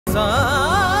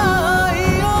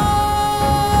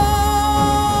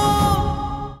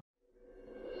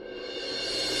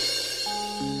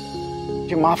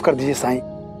माफ कर दीजिए साईं,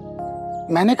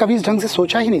 मैंने कभी इस ढंग से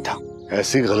सोचा ही नहीं था।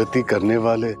 ऐसी गलती करने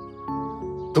वाले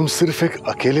तुम सिर्फ एक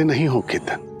अकेले नहीं हो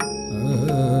केतन।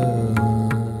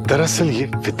 दरअसल ये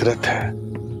फितरत है,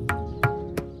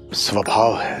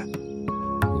 स्वभाव है।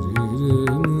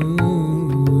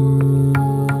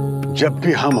 जब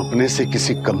भी हम अपने से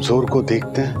किसी कमजोर को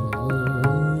देखते हैं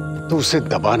तो उसे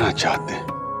दबाना चाहते हैं,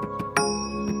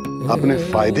 अपने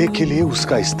फायदे के लिए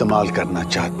उसका इस्तेमाल करना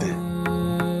चाहते हैं,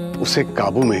 उसे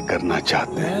काबू में करना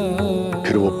चाहते हैं,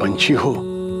 फिर वो पंछी हो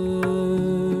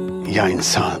या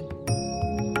इंसान।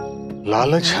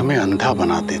 लालच हमें अंधा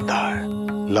बना देता है।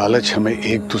 लालच हमें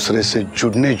एक दूसरे से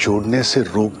जुड़ने जोड़ने से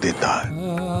रोक देता है,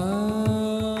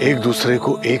 एक दूसरे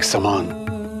को एक समान,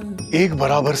 एक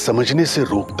बराबर समझने से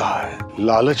रोकता है।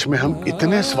 लालच में हम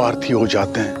इतने स्वार्थी हो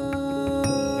जाते हैं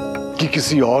कि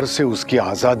किसी और से उसकी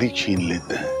आजादी छीन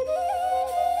लेते हैं,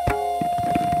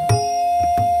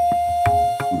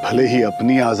 भले ही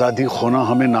अपनी आजादी खोना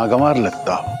हमें नागवार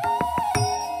लगता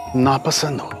हो,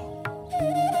 नापसंद हो।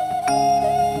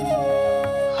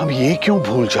 हम ये क्यों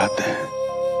भूल जाते हैं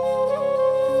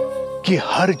कि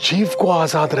हर जीव को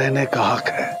आजाद रहने का हक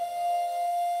है।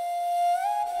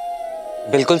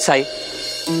 बिल्कुल साई,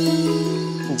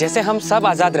 जैसे हम सब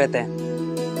आजाद रहते हैं।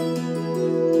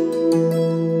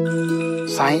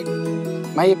 साईं,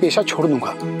 मैं ये पेशा छोड़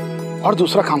दूंगा और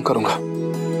दूसरा काम करूंगा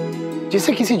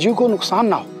जिससे किसी जीव को नुकसान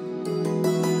ना हो।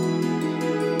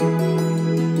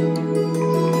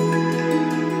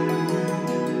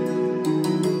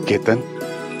 केतन,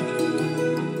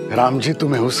 राम जी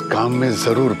तुम्हें उस काम में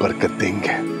जरूर बरकत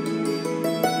देंगे।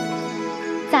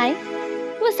 साईं,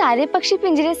 वो सारे पक्षी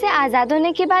पिंजरे से आजाद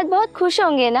होने के बाद बहुत खुश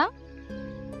होंगे ना?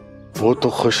 वो तो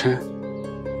खुश हैं,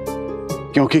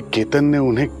 क्योंकि केतन ने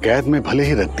उन्हें कैद में भले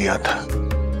ही रख दिया था,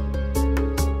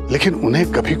 लेकिन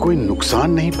उन्हें कभी कोई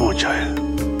नुकसान नहीं पहुंचाया।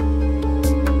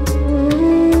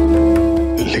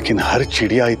 लेकिन हर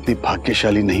चिड़िया इतनी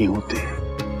भाग्यशाली नहीं होती।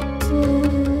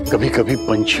 कभी कभी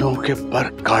पंछियों के पर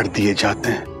काट दिए जाते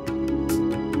हैं।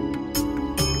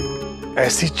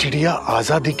 ऐसी चिड़िया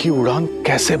आजादी की उड़ान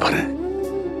कैसे भरें?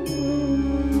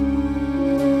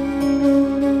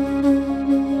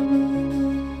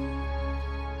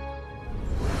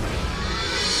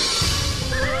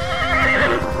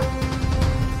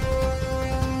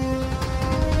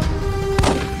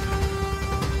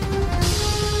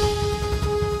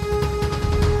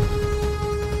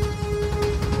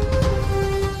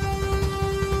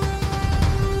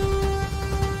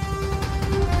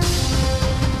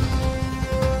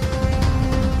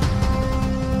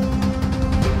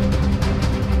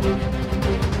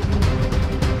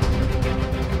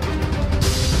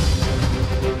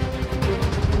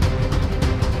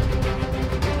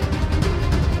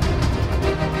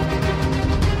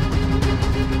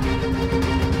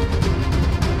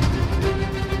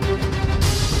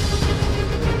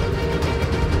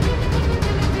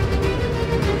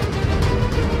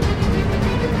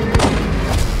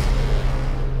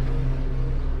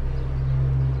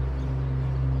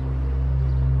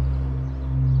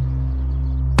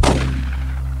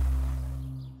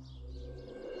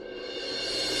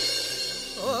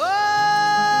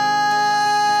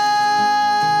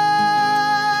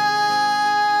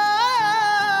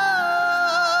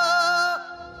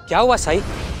 क्या हुआ साई?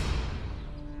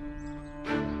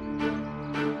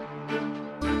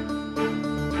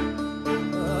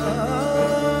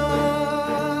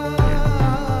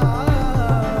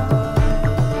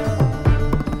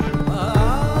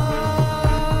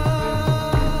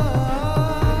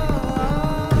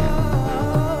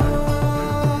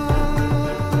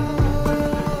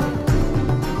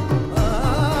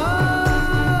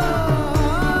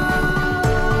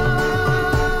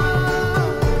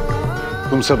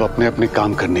 तुम सब अपने अपने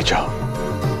काम करने जाओ,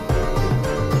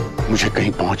 मुझे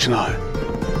कहीं पहुंचना है।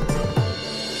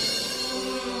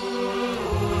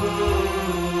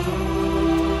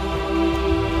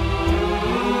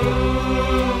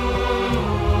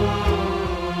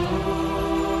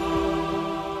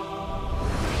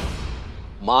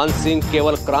 मान सिंह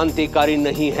केवल क्रांतिकारी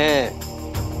नहीं है,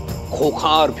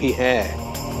 खूंखार भी है।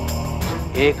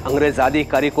 एक अंग्रेज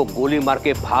अधिकारी को गोली मार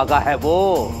के भागा है वो।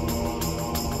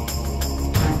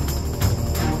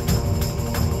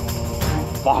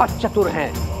 बहुत चतुर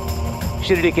हैं,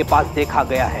 शिरडी के पास देखा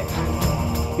गया है।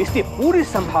 इसकी पूरी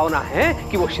संभावना है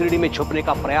कि वो शिरडी में छुपने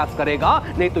का प्रयास करेगा,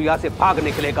 नहीं तो यहां से भाग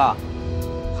निकलेगा।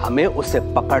 हमें उसे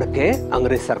पकड़ के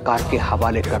अंग्रेज सरकार के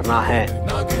हवाले करना है।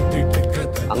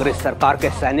 अंग्रेज सरकार के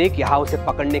सैनिक यहां उसे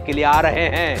पकड़ने के लिए आ रहे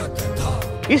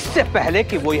हैं। इससे पहले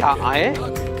कि वो यहां आए,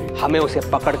 हमें उसे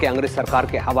पकड़ के अंग्रेज सरकार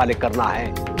के हवाले करना है।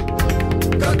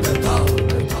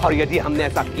 और यदि हमने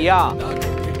ऐसा किया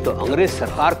तो अंग्रेज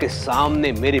सरकार के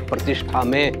सामने मेरी प्रतिष्ठा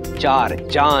में 4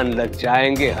 चांद लग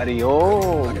जाएंगे।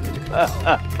 हरिओम।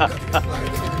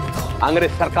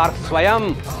 अंग्रेज सरकार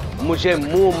स्वयं मुझे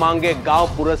मुंह मांगे गांव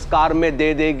पुरस्कार में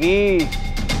दे देगी।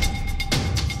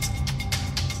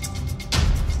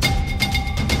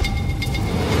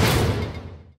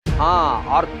 हाँ,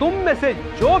 और तुम में से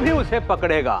जो भी उसे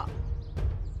पकड़ेगा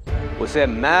उसे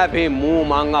मैं भी मुंह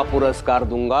मांगा पुरस्कार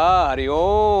दूंगा।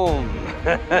 हरिओम।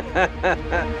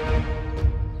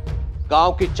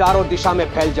 गांव की चारों दिशा में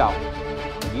फैल जाओ।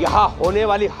 यहां होने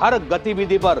वाली हर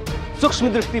गतिविधि पर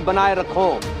सूक्ष्म दृष्टि बनाए रखो।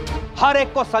 हर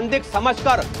एक को संदिग्ध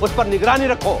समझकर उस पर निगरानी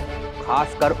रखो,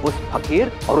 खासकर उस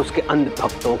फकीर और उसके अंध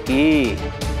भक्तों की।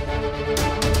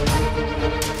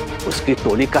 उसकी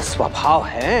टोली का स्वभाव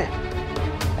है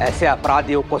ऐसे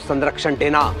अपराधियों को संरक्षण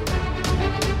देना।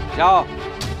 जाओ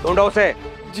ढूंढो उसे।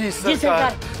 जी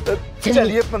सरकार।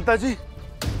 चलिए पंता जी।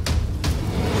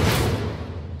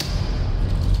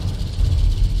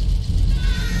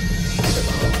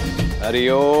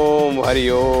 हरिओम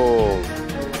हरिओम।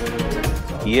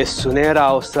 ये सुनहरा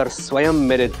अवसर स्वयं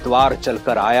मेरे द्वार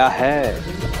चलकर आया है,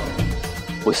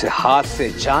 उसे हाथ से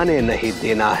जाने नहीं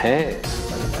देना है।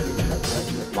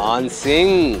 मान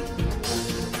सिंह,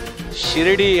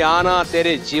 शिरडी आना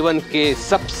तेरे जीवन के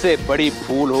सबसे बड़ी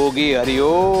भूल होगी।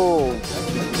 हरिओम।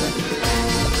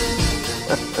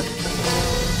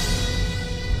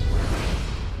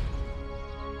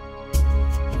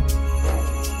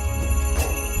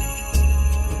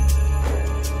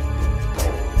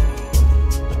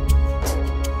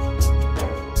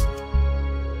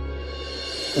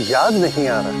 याद नहीं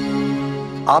आ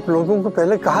रहा। आप लोगों को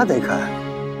पहले कहाँ देखा है?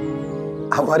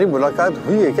 हमारी मुलाकात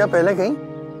हुई है क्या पहले कहीं?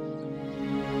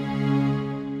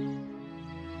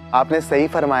 आपने सही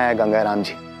फरमाया गंगाराम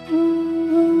जी।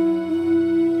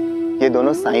 ये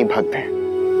दोनों साईं भक्त हैं।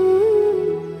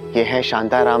 ये हैं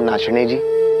शांताराम नाचने जी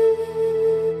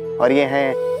और ये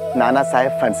हैं नाना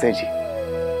साहेब फंसे जी।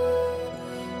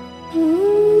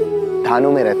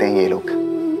 थानों में रहते हैं ये लोग।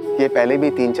 ये पहले भी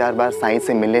 3-4 बार साईं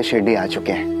से मिलने शिरडी आ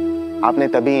चुके हैं। आपने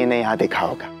तभी इन्हें यहाँ देखा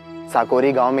होगा।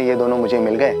 साकोरी गांव में ये दोनों मुझे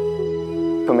मिल गए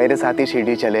तो मेरे साथ ही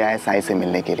शिरडी चले आए साईं से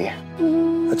मिलने के लिए।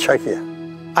 अच्छा किया।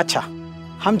 अच्छा,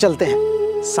 हम चलते हैं।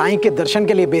 साईं के दर्शन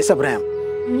के लिए बेसब्र हैं हम।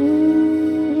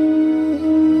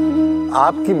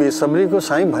 आपकी बेसब्री को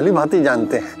साईं भली भांति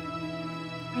जानते हैं।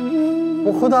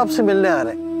 वो खुद आपसे मिलने आ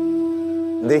रहे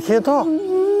हैं। देखिए तो।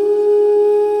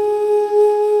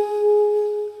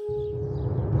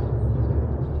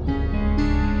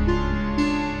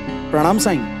 प्रणाम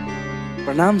साईं।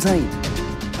 प्रणाम साईं।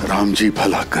 राम जी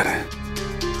भला करें।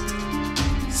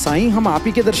 साईं, हम आप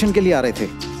ही के दर्शन के लिए आ रहे थे।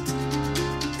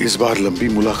 इस बार लंबी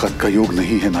मुलाकात का योग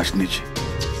नहीं है नाचनी जी।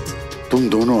 तुम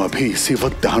दोनों अभी इसी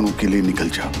वक्त दहाड़ों के लिए निकल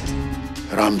जाओ।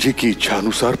 राम जी की इच्छा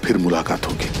अनुसार फिर मुलाकात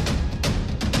होगी।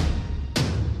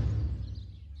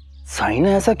 साईं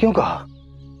ने ऐसा क्यों कहा?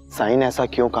 साईं ने ऐसा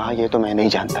क्यों कहा ये तो मैं नहीं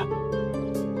जानता,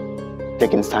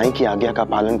 लेकिन साईं की आज्ञा का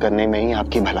पालन करने में ही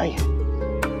आपकी भलाई है।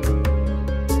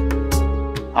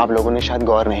 आप लोगों ने शायद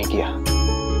गौर नहीं किया,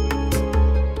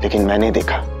 लेकिन मैंने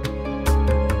देखा।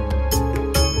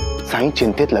 साईं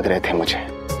चिंतित लग रहे थे मुझे,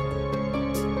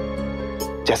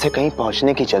 जैसे कहीं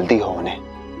पहुंचने की जल्दी हो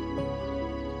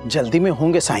उन्हें। जल्दी में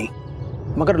होंगे साईं,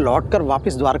 मगर लौटकर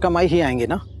वापस द्वारका माई ही आएंगे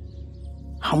ना।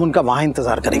 हम उनका वहां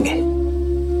इंतजार करेंगे।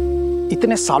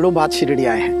 इतने सालों बाद शिरडी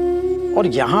आए हैं और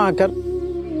यहां आकर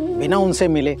बिना उनसे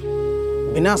मिले,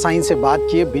 बिना साईं से बात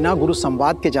किए, बिना गुरु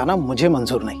संवाद के जाना मुझे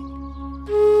मंजूर नहीं।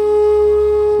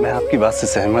 मैं आपकी बात से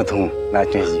सहमत हूँ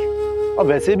नाचनी जी, और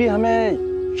वैसे भी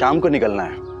हमें शाम को निकलना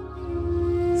है।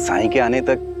 साईं के आने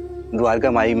तक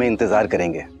द्वारका माई में इंतजार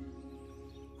करेंगे,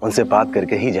 उनसे बात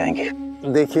करके ही जाएंगे।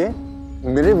 देखिए,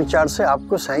 मेरे विचार से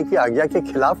आपको साईं की आज्ञा के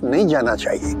खिलाफ नहीं जाना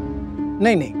चाहिए।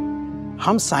 नहीं नहीं,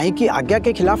 हम साईं की आज्ञा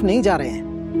के खिलाफ नहीं जा रहे हैं,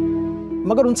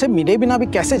 मगर उनसे मिले बिना भी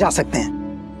कैसे जा सकते हैं।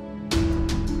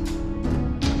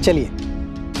 चलिए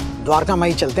द्वारका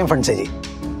माई चलते हैं फंसे जी।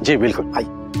 जी बिल्कुल।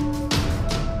 आइए।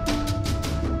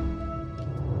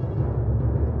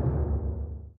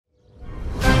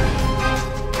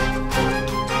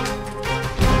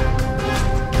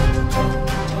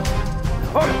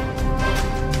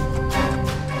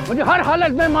 मुझे हर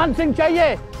हालत में मान सिंह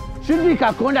चाहिए। शिरडी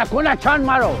का कोना कोना छान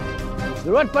मारो,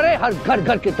 जरूरत पड़े हर घर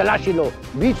घर की तलाशी लो।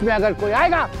 बीच में अगर कोई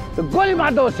आएगा तो गोली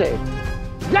मार दो उसे।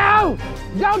 जाओ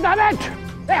जाओ डैमेट।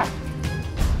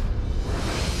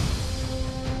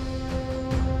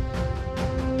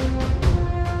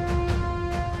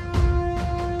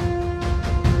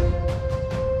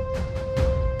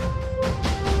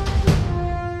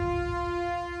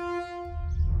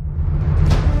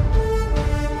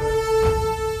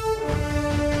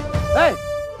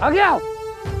 आगे आओ,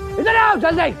 इधर आओ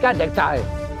जल्दी। क्या देखता है?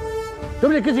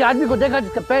 तुमने किसी आदमी को देखा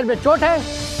जिसके पैर में चोट है?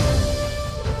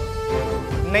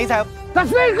 नहीं साहब।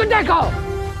 तस्वीर को देखो,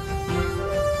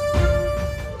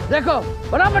 देखो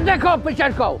बराबर देखो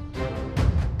पिक्चर को।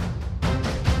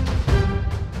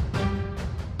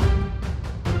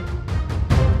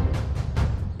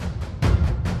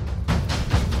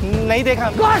 नहीं देखा।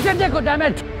 गौर से देखो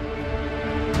डैमेज।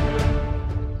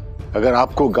 अगर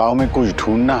आपको गांव में कुछ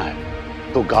ढूंढना है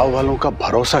तो गांव वालों का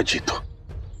भरोसा जीतो,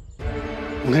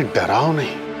 उन्हें डराओ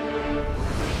नहीं।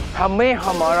 हमें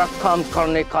हमारा काम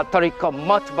करने का तरीका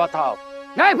मत बताओ।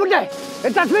 नहीं बुड्ढे, ये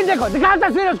तस्वीर देखो, दिखाओ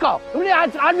तस्वीर उसको। तुमने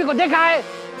आज आदमी को देखा है?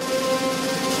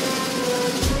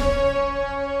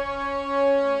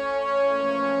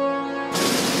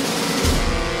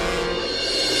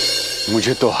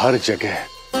 मुझे तो हर जगह,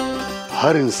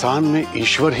 हर इंसान में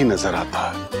ईश्वर ही नजर आता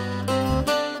है।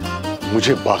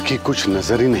 मुझे बाकी कुछ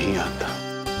नजर ही नहीं आता।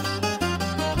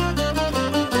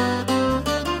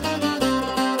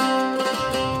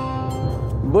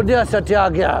 बुढ़िया सत्य आ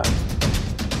गया।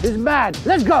 He's mad.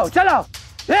 Let's go. चलो।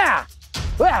 Yeah.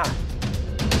 Yeah.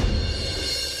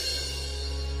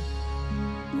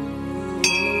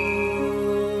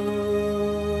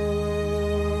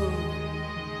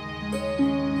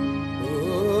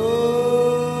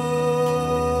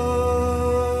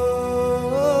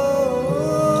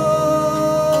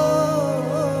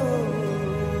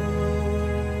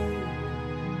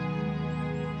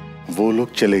 वो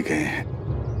लोग चले गए हैं,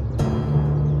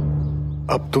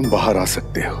 अब तुम बाहर आ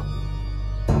सकते हो।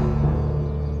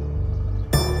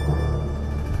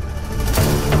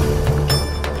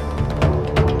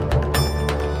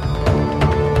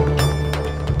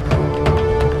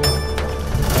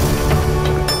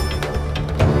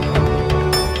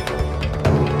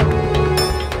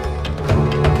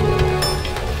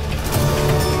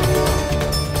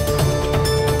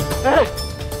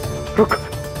 रुक,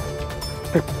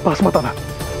 पास मत आना,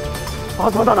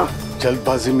 पास मत आना।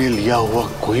 जल्दबाजी में लिया हुआ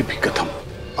कोई भी कदम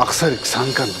अक्सर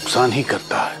इंसान का नुकसान ही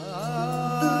करता है।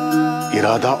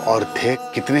 इरादा और ध्येय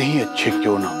कितने ही अच्छे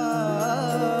क्यों ना,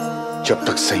 जब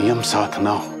तक संयम साथ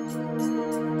ना हो,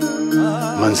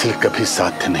 मंजिल कभी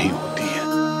साध्य नहीं होती है।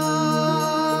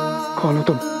 कौन हो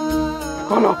तुम?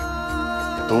 कौन हो?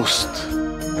 दोस्त,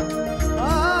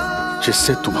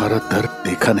 जिससे तुम्हारा दर्द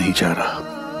देखा नहीं जा रहा,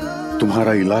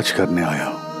 तुम्हारा इलाज करने आया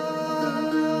हूं।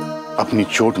 अपनी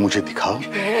चोट मुझे दिखाओ।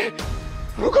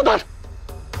 रुको दाद,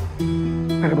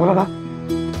 मैंने बोला ना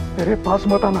मेरे पास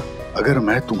मत आना। अगर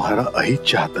मैं तुम्हारा अहित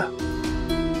चाहता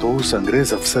तो उस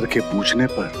अंग्रेज अफसर के पूछने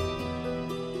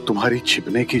पर तुम्हारी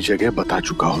छिपने की जगह बता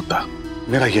चुका होता।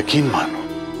 मेरा यकीन मानो,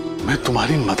 मैं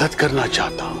तुम्हारी मदद करना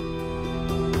चाहता हूं।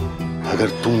 अगर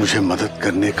तुम मुझे मदद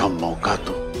करने का मौका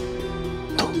दो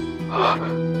तो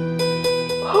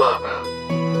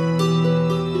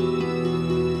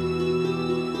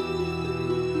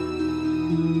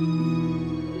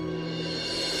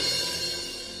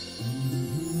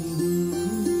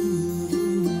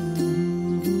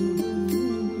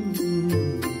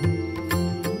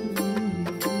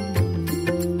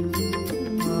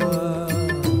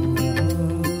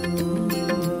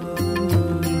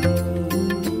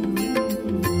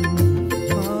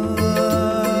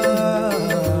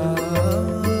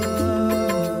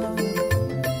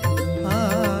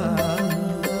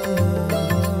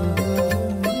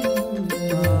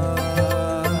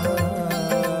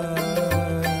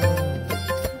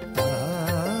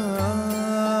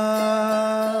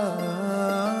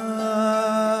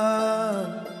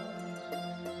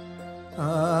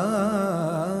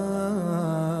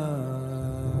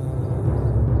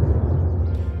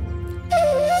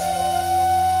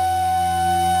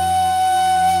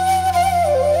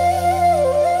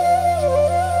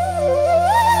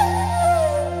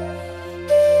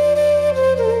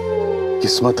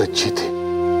किस्मत अच्छी थी,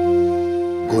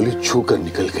 गोली छू कर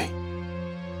निकल गई,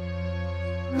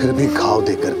 फिर भी घाव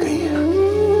देकर गई है।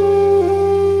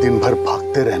 दिन भर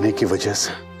भागते रहने की वजह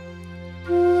से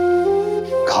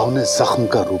घाव ने जख्म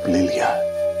का रूप ले लिया है।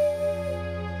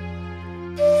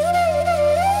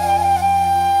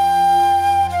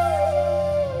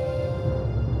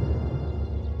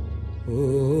 ओ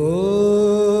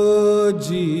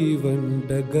जीवन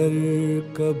डगर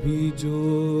कभी जो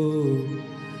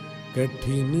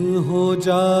कठिन हो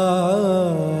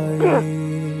जाए,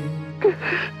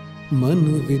 मन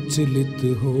विचलित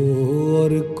हो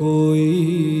और कोई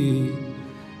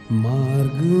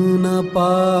मार्ग न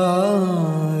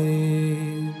पाए,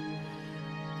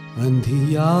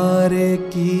 अंधियारे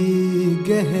की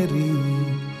गहरी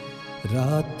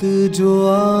रात जो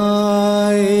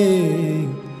आए,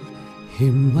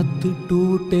 हिम्मत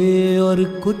टूटे और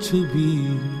कुछ भी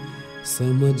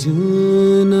समझ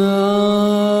न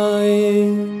आए,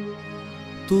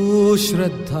 तू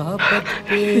श्रद्धा पथ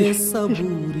पे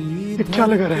सबूरी क्या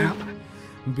लगा रहे हैं आप?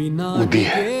 बिना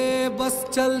बस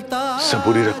चलता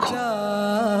सबूरी रखो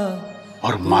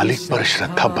और मालिक पर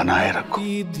श्रद्धा बनाए रखो।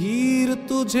 धीर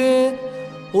तुझे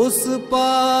उस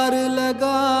पार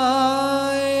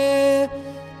लगाए,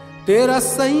 तेरा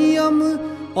संयम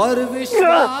और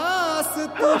विश्वास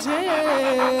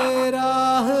तुझे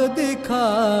राह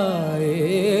दिखाए।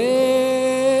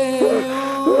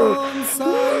 ओम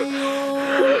साई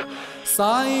ओम,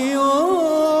 साई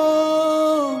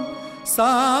ओम,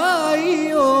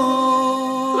 साई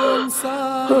ओम,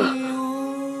 साई ओम।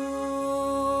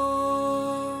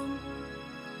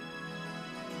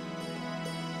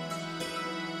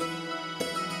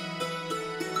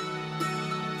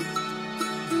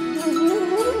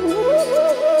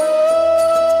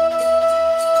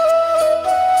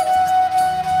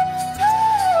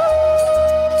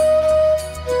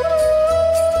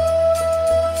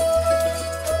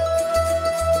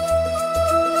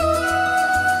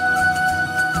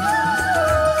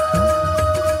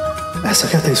 ऐसा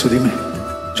क्या था इस सूदी में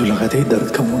जो लगाते ही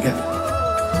दर्द कम हो गया?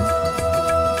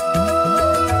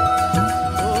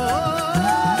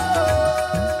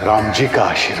 राम जी का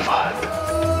आशीर्वाद।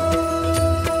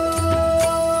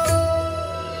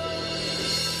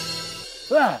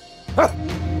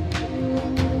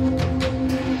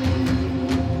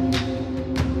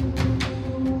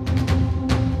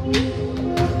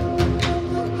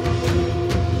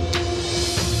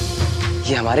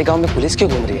 ये हमारे गांव में पुलिस क्यों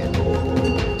घूम रही है?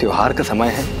 त्योहार का समय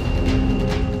है,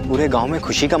 पूरे गांव में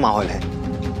खुशी का माहौल है।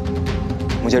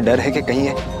 मुझे डर है कि कहीं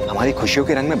ये हमारी खुशियों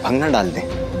के रंग में भंग न डाल दें।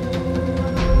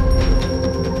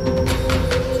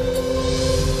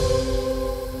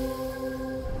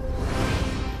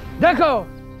 देखो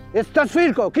इस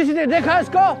तस्वीर को, किसी ने देखा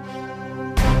इसको?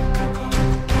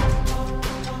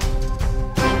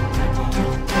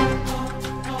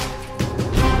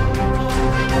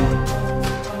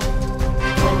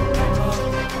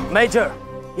 मेजर,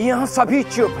 यहाँ सभी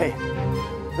चुप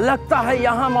हैं। लगता है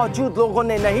यहाँ मौजूद लोगों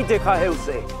ने नहीं देखा है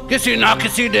उसे। किसी ना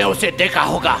किसी ने उसे देखा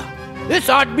होगा। इस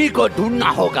आदमी को ढूंढना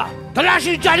होगा।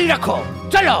 तलाशी जारी रखो,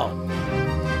 चलो।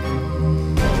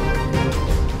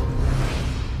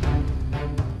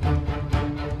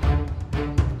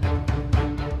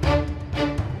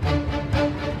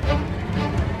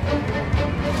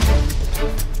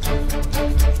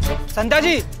 संता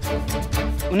जी,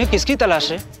 उन्हें किसकी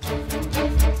तलाश है?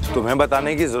 तुम्हें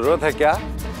बताने की जरूरत है क्या?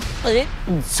 अरे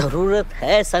जरूरत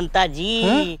है संता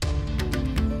जी।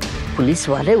 पुलिस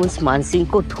वाले उस मानसिंह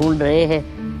को ढूंढ रहे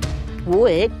हैं। वो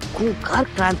एक खूंखार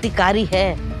क्रांतिकारी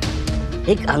है।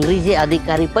 एक अंग्रेजी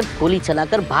अधिकारी पर गोली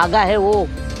चलाकर भागा है वो।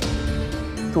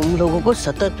 तुम लोगों को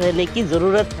सतर्क रहने की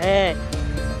जरूरत है।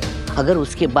 अगर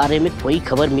उसके बारे में कोई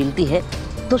खबर मिलती है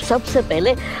तो सबसे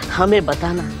पहले हमें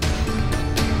बताना।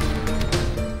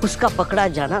 उसका पकड़ा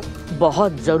जाना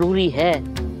बहुत जरूरी है।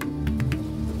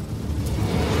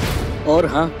 और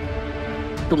हाँ,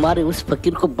 तुम्हारे उस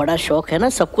फकीर को बड़ा शौक है ना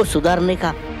सबको सुधारने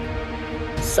का।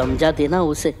 समझा देना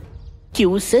उसे कि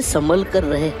उससे संभल कर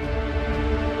रहे।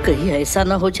 कहीं ऐसा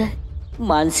ना हो जाए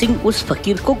मानसिंह उस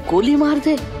फकीर को गोली मार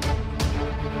दे।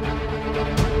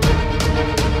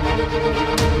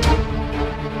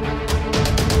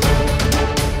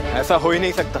 ऐसा हो ही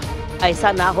नहीं सकता।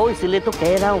 ऐसा ना हो इसलिए तो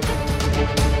कह रहा हूँ।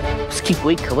 उसकी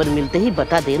कोई खबर मिलते ही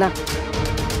बता देना।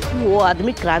 वो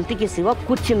आदमी क्रांति के सिवा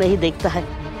कुछ नहीं देखता है।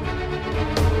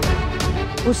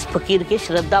 उस फकीर के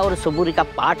श्रद्धा और सबूरी का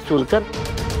पाठ सुनकर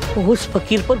उस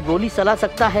फकीर पर गोली चला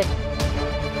सकता है।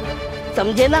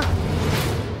 समझे ना?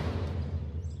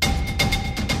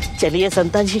 चलिए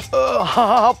संता जी।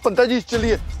 हाँ पंता जी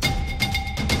चलिए।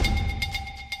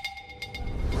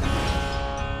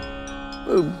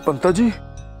 पंता जी,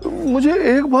 मुझे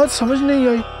एक बात समझ नहीं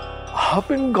आई।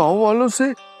 आप इन गांव वालों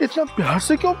से इतना प्यार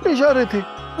से क्यों पेश आ रहे थे?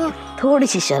 थोड़ी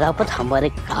सी शराफत हमारे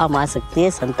काम आ सकती है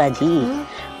संता जी।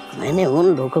 मैंने उन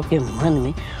लोगों के मन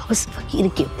में उस फकीर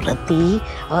के प्रति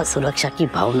और सुरक्षा की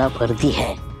भावना भर दी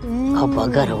है। अब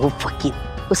अगर वो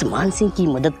फकीर उस मानसिंह की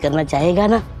मदद करना चाहेगा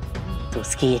ना तो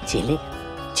उसके ये चेले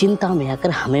चिंता में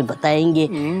आकर हमें बताएंगे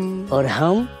और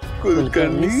हम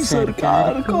कुलकर्णी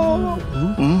सरकार को।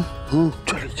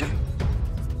 चलिए चलिए।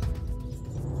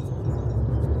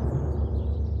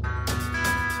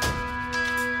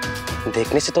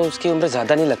 देखने से तो उसकी उम्र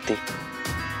ज्यादा नहीं लगती।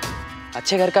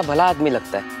 अच्छे घर का भला आदमी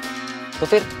लगता है। तो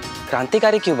फिर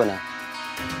क्रांतिकारी क्यों बना?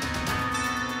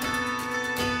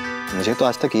 मुझे तो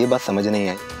आज तक ये बात समझ नहीं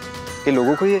आई कि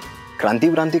लोगों को ये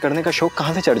क्रांति करने का शौक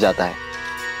कहाँ से चढ़ जाता है।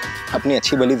 अपनी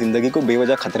अच्छी भली जिंदगी को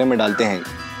बेवजह खतरे में डालते हैं।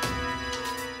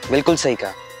 बिल्कुल सही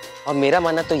कहा। और मेरा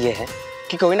मानना तो यह है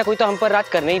कि कोई ना कोई तो हम पर राज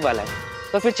करने ही वाला है,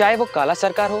 तो फिर चाहे वो काला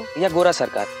सरकार हो या गोरा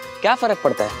सरकार, क्या फर्क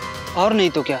पड़ता है? और नहीं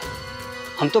तो क्या,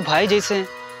 हम तो भाई जैसे हैं,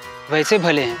 वैसे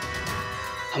भले हैं।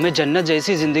 हमें जन्नत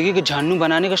जैसी जिंदगी को झान्नू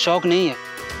बनाने का शौक नहीं है।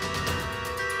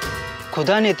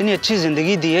 खुदा ने इतनी अच्छी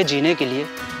जिंदगी दी है जीने के लिए,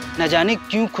 न जाने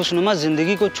क्यों खुशनुमा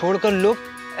जिंदगी को छोड़कर लोग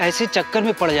ऐसे चक्कर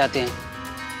में पड़ जाते हैं।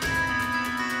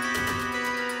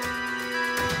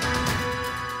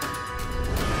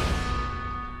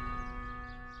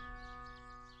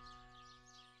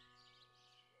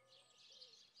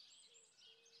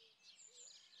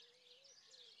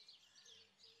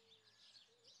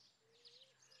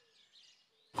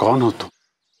 कौन हो तुम?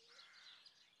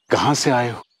 कहां से आए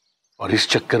हो और इस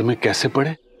चक्कर में कैसे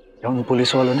पड़े? क्या उन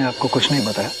पुलिस वालों ने आपको कुछ नहीं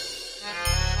बताया?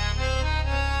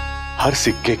 हर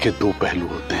सिक्के के दो पहलू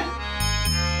होते हैं।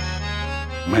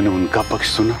 मैंने उनका पक्ष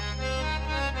सुना,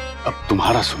 अब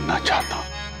तुम्हारा सुनना चाहता हूं।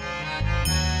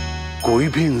 कोई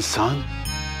भी इंसान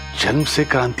जन्म से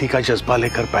क्रांति का जज्बा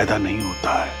लेकर पैदा नहीं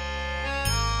होता है।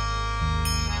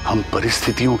 हम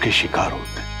परिस्थितियों के शिकार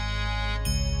होते हैं।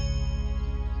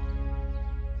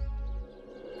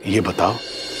 ये बताओ,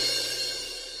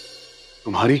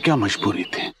 तुम्हारी क्या मजबूरी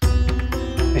थी?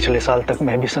 पिछले साल तक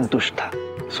मैं भी संतुष्ट था,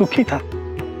 सुखी था।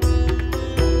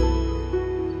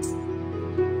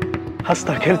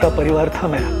 हंसता खेलता परिवार था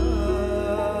मेरा।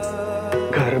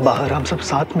 घर बाहर हम सब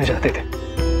साथ में जाते थे।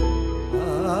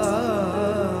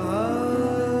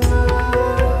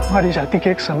 हमारी जाति के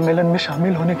एक सम्मेलन में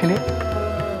शामिल होने के लिए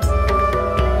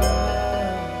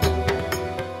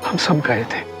हम सब गए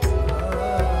थे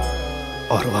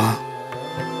और वहां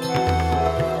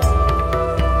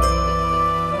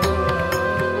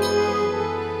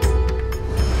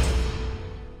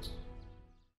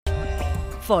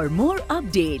For more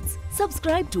updates,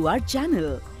 subscribe to our channel,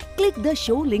 click the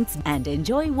show links and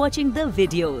enjoy watching the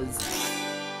videos.